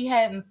said he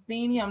hadn't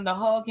seen him to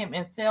hug him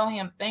and tell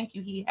him thank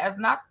you. He has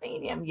not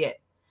seen him yet,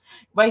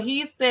 but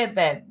he said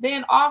that.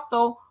 Then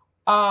also,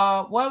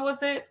 what was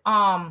it?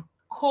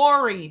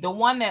 Corey, the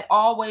one that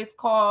always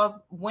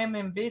calls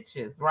women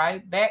bitches,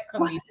 right? That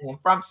comedian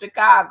from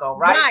Chicago,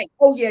 right? Right.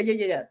 Oh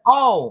yeah.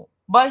 Oh,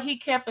 but he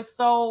kept it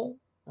so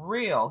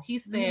real. He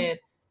said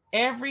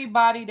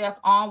everybody that's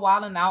on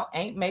Wild 'N Out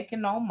ain't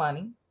making no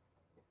money.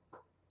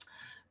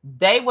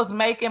 They was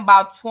making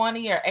about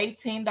 $20 or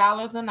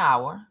 $18 an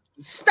hour.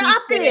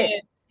 Stop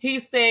it. He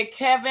said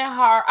Cat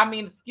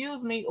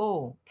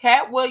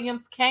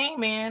Williams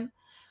came in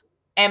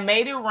and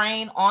made it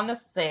rain on the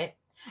set,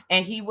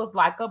 and he was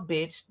like a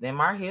bitch, them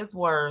are his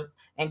words,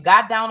 and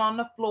got down on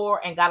the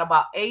floor and got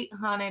about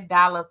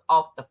 $800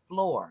 off the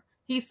floor.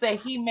 He said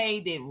he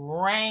made it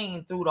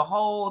rain through the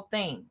whole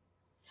thing.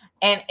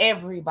 And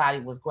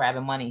everybody was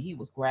grabbing money. He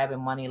was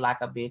grabbing money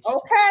like a bitch.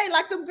 Okay,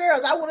 like them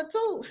girls. I would have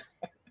too.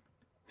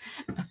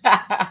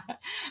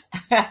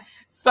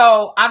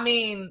 So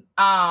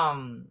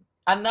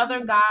another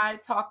guy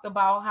talked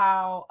about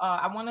how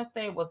I want to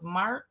say it was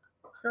Mark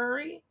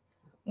Curry.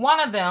 One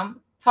of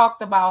them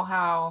talked about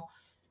how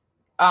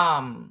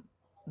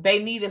they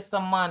needed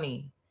some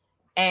money,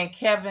 and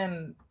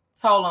Kevin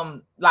told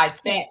him like,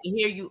 here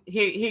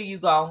you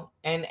go,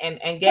 and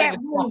Cat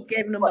Williams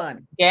gave him the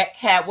money.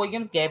 Cat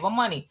Williams gave him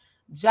money.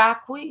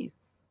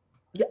 Jacquees,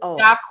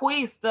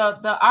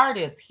 the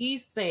artist, he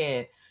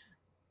said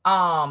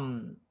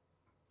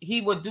he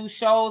would do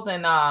shows,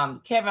 and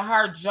Kevin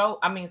Hart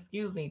joked. I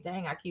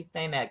keep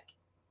saying that.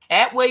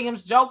 Cat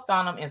Williams joked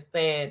on him and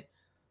said,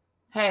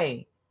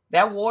 "Hey,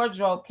 that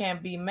wardrobe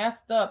can't be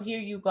messed up. Here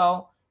you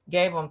go."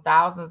 Gave him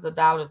thousands of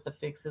dollars to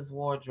fix his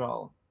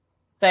wardrobe.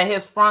 Said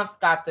his fronts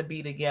got to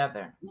be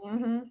together.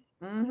 So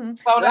a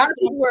lot of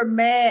people were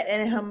mad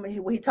at him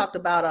when he talked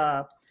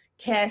about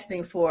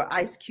casting for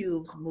Ice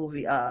Cube's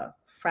movie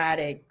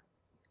Friday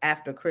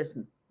After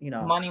Christmas.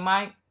 Money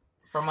Mike.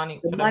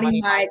 Money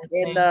Mike,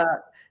 and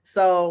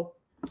so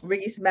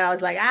Ricky Smile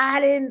is like,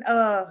 I didn't.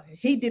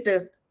 He did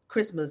the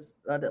Christmas.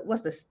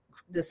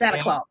 The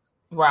Santa Claus,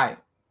 right?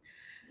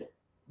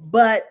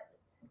 But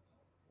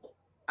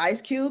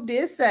Ice Cube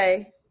did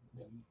say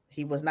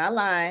he was not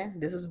lying.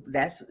 This is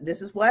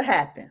what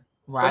happened.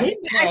 Right?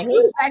 So Ice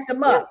Cube backed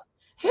him up.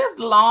 His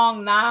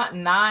long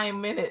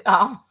 9-minute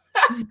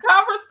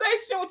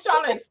conversation with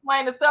trying to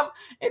explain himself,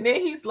 and then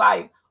he's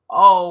like,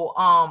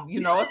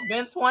 it's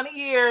been 20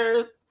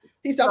 years.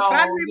 He's trying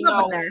to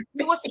remember now.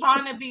 He was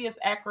trying to be as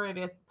accurate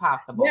as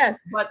possible. Yes.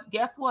 But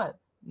guess what?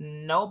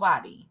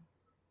 Nobody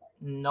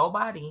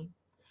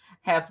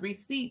has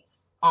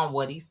receipts on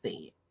what he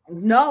said.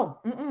 No.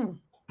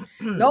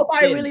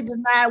 Nobody really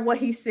denied what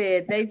he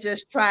said. They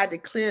just tried to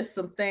clear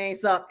some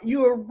things up.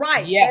 You were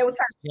right. Yes. They were trying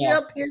to clear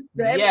up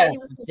everything he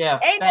was saying.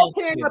 Ain't no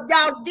clearing up.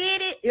 Y'all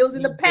did it. It was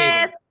in the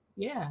past.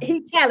 Yeah.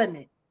 He telling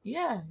it.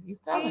 Yeah, he's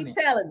telling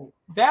it.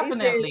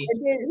 Definitely.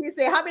 He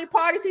said how many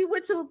parties he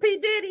went to P.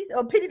 Diddy's,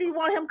 or P. Diddy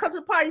wanted him to come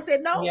to the party. He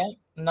said no. Yeah,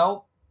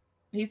 nope.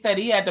 He said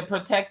he had to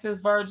protect his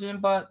virgin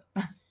booty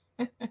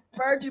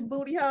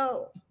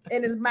hole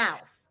in his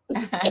mouth.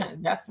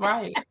 That's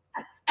right.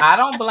 I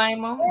don't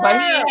blame him.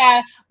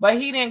 But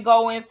he didn't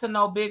go into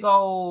no big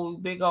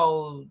old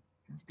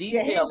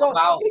detail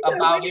about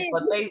it.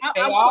 But they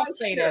all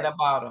say that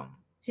about him.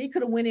 He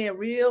could have went in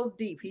real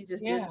deep. He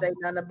just didn't say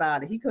nothing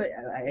about it. He could.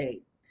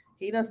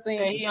 He done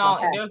seen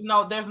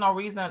there's no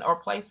reason or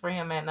place for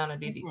him at none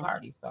of Diddy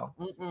parties. So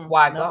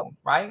why go?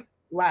 Right.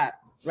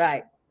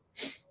 Yeah,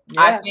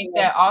 I think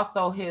that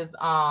also his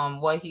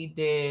what he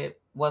did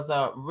was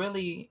a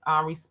really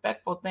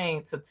respectful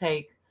thing to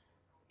take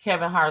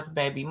Kevin Hart's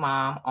baby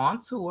mom on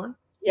tour.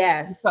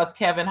 Yes. Because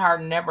Kevin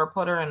Hart never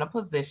put her in a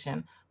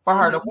position for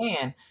her to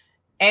win.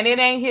 And it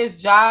ain't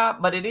his job,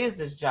 but it is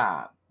his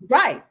job.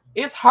 Right.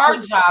 It's her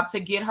job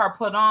to get her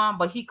put on,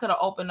 but he could have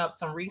opened up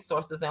some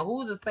resources. And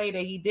who's to say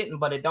that he didn't,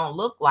 but it don't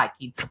look like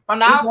he. From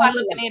the outside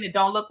looking in, it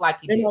don't look like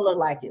he did. It don't look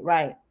like it,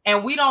 right.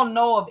 And we don't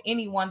know of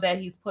anyone that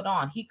he's put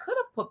on. He could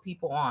have put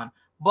people on,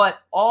 but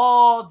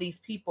all these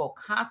people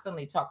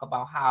constantly talk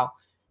about how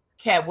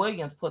Cat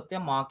Williams put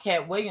them on.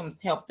 Cat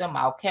Williams helped them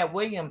out. Cat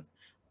Williams,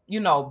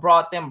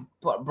 brought them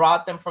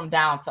from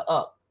down to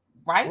up.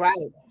 Right. Right.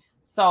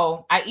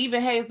 So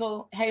even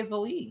Hazel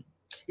E.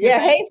 Yeah,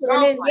 Hazel,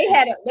 and then they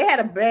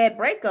had a bad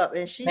breakup,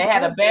 and they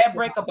had a bad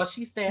breakup, but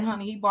she said,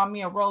 "Honey, he bought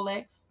me a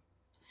Rolex.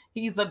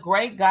 He's a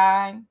great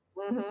guy.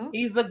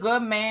 He's a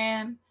good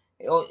man.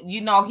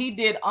 He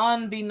did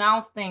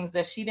unbeknownst things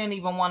that she didn't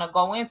even want to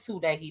go into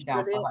that he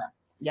done for her.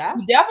 Yeah,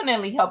 he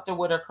definitely helped her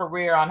with her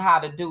career on how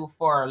to do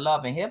for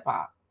Love and Hip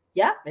Hop.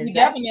 Yeah, exactly. He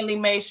definitely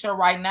made sure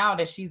right now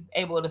that she's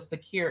able to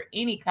secure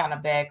any kind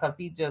of bag because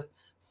he just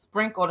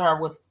sprinkled her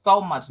with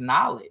so much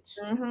knowledge.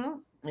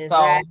 Exactly.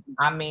 So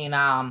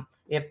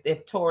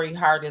if Tory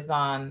Hart is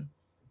on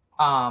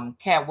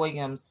Cat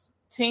Williams'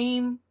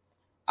 team,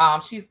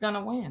 She's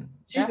gonna win.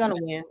 She's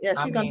Definitely. gonna win. Yeah,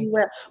 she's gonna do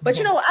well. But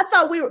you know, I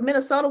thought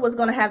Minnesota was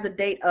gonna have the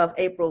date of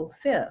April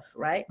 5th,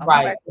 right?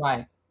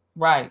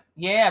 Right.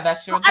 Yeah,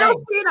 that's your. I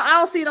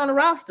don't see it on the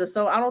roster,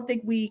 so I don't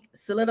think we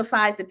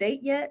solidified the date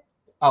yet.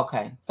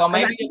 Okay, so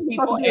maybe the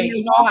people, hey,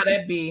 you know how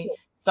that be.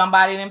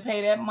 Somebody didn't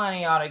pay that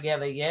money all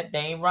together yet. They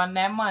ain't run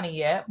that money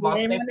yet. Once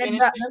they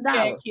finish his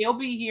check, he'll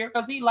be here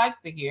because he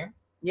likes it here.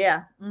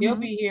 Yeah, he'll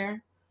be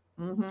here.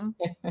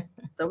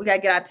 So we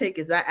gotta get our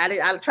tickets.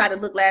 I tried to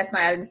look last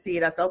night. I didn't see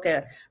it. I said, okay,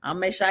 I'll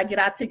make sure I get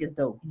our tickets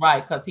though.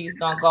 Right, because he's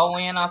gonna go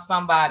in on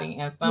somebody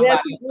and somebody.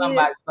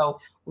 So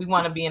we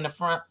want to be in the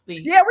front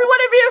seat. Yeah, we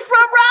want to be in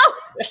front row.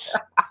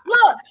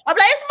 Look, I'm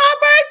like, it's my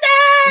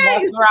birthday.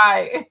 That's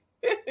right.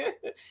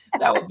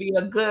 That would be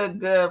a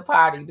good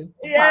party.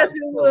 Yes,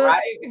 it would.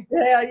 Right?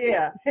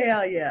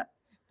 Hell yeah.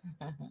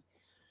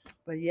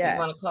 But yeah, you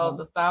want to close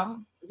us out?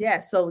 Yeah.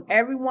 So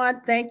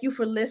everyone, thank you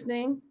for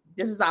listening.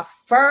 This is our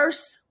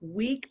first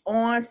week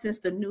on since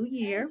the new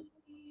year.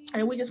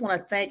 And we just want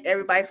to thank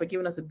everybody for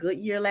giving us a good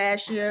year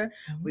last year.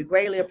 We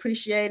greatly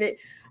appreciate it.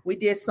 We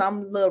did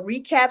some little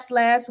recaps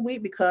last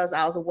week because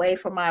I was away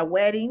from my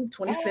wedding,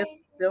 25th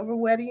silver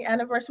wedding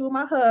anniversary with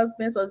my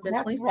husband. So it's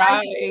been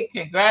 25 years.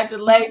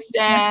 Congratulations.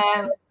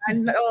 I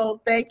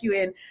know. Thank you.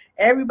 And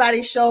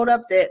everybody showed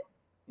up that,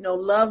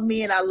 love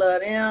me and I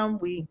love them.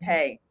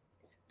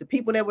 The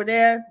people that were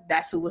there,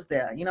 that's who was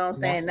there. You know what I'm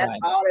saying? That's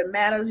all that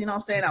matters. You know what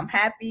I'm saying? I'm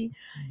happy.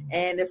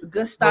 And it's a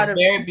good start.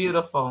 Very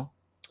beautiful.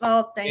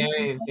 Oh, thank you.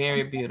 Very,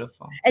 very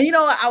beautiful. And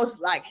I was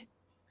like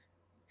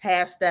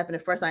half stepping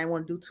at first. I didn't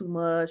want to do too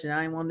much and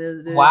I didn't want to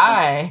do this.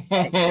 Why?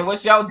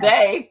 What's your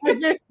day?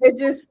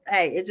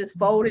 It just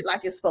folded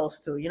like it's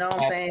supposed to. You know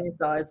what I'm saying?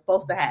 So it's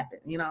supposed to happen,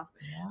 Yeah.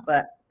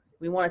 But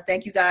we want to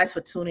thank you guys for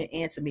tuning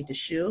in to Meet the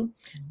Shoe.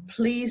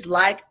 Please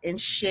like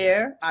and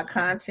share our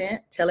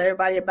content. Tell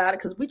everybody about it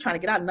because we're trying to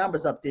get our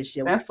numbers up this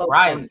year. That's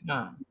right.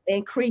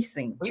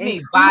 Increasing. We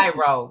need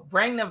viral.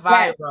 Bring the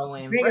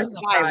viral in. Bring us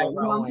viral. You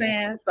know what I'm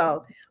saying?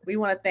 So we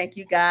want to thank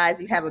you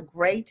guys. You have a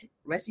great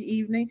rest of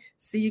your evening.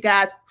 See you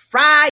guys Friday.